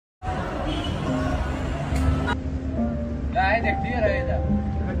هيدا كثير هيدا.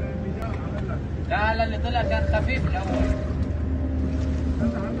 لا اللي طلع كان خفيف الأول.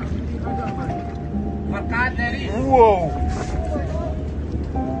 فرقعات نارية. واو.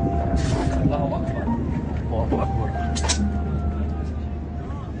 الله أكبر. الله أكبر.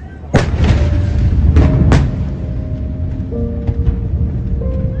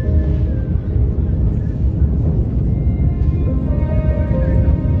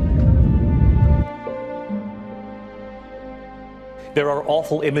 There are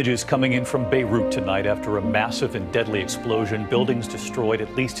awful images coming in from Beirut tonight after a massive and deadly explosion. Buildings destroyed,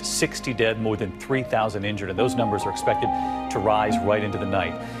 at least 60 dead, more than 3,000 injured, and those numbers are expected to rise right into the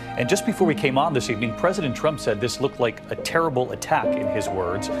night. And just before we came on this evening, President Trump said this looked like a terrible attack, in his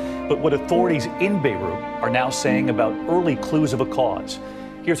words. But what authorities in Beirut are now saying about early clues of a cause.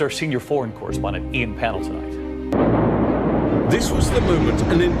 Here's our senior foreign correspondent, Ian Pannell, tonight. This was the moment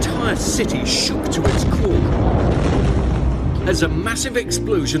an entire city shook to its core as a massive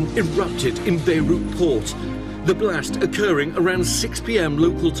explosion erupted in Beirut port. The blast occurring around 6 p.m.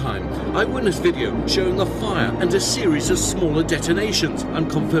 local time. Eyewitness video showing a fire and a series of smaller detonations.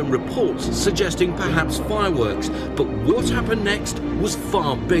 Unconfirmed reports suggesting perhaps fireworks. But what happened next was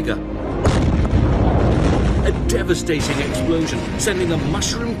far bigger. A devastating explosion, sending a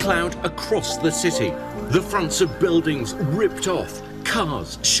mushroom cloud across the city. The fronts of buildings ripped off.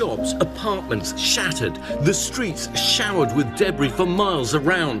 Cars, shops, apartments shattered, the streets showered with debris for miles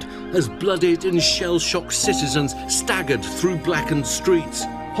around as bloodied and shell-shocked citizens staggered through blackened streets.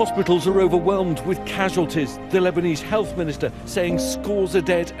 Hospitals are overwhelmed with casualties. The Lebanese health minister saying scores are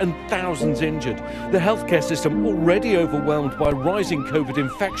dead and thousands injured. The healthcare system already overwhelmed by rising COVID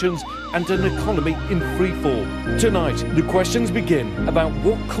infections and an economy in freefall. Tonight, the questions begin about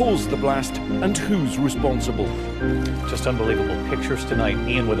what caused the blast and who's responsible. Just unbelievable pictures tonight.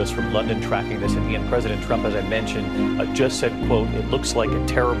 Ian with us from London tracking this. And Ian, President Trump, as I mentioned, just said, quote, "It looks like a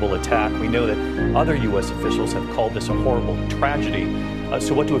terrible attack." We know that other U.S. officials have called this a horrible tragedy.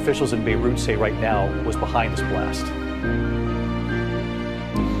 So what do officials in Beirut say right now was behind this blast?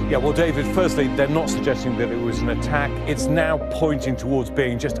 Yeah, well, David, firstly, they're not suggesting that it was an attack. It's now pointing towards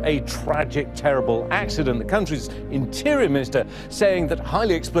being just a tragic, terrible accident. The country's interior minister saying that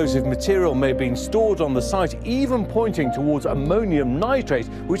highly explosive material may have been stored on the site, even pointing towards ammonium nitrate,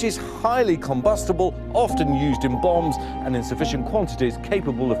 which is highly combustible, often used in bombs, and in sufficient quantities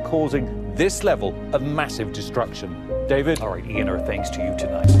capable of causing this level of massive destruction. David? All right, Ian, our thanks to you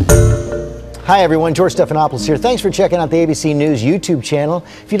tonight. Hi everyone, George Stephanopoulos here. Thanks for checking out the ABC News YouTube channel.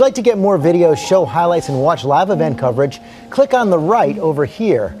 If you'd like to get more videos, show highlights, and watch live event coverage, click on the right over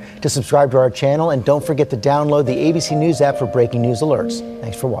here to subscribe to our channel, and don't forget to download the ABC News app for breaking news alerts.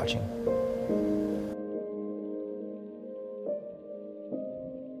 Thanks for watching.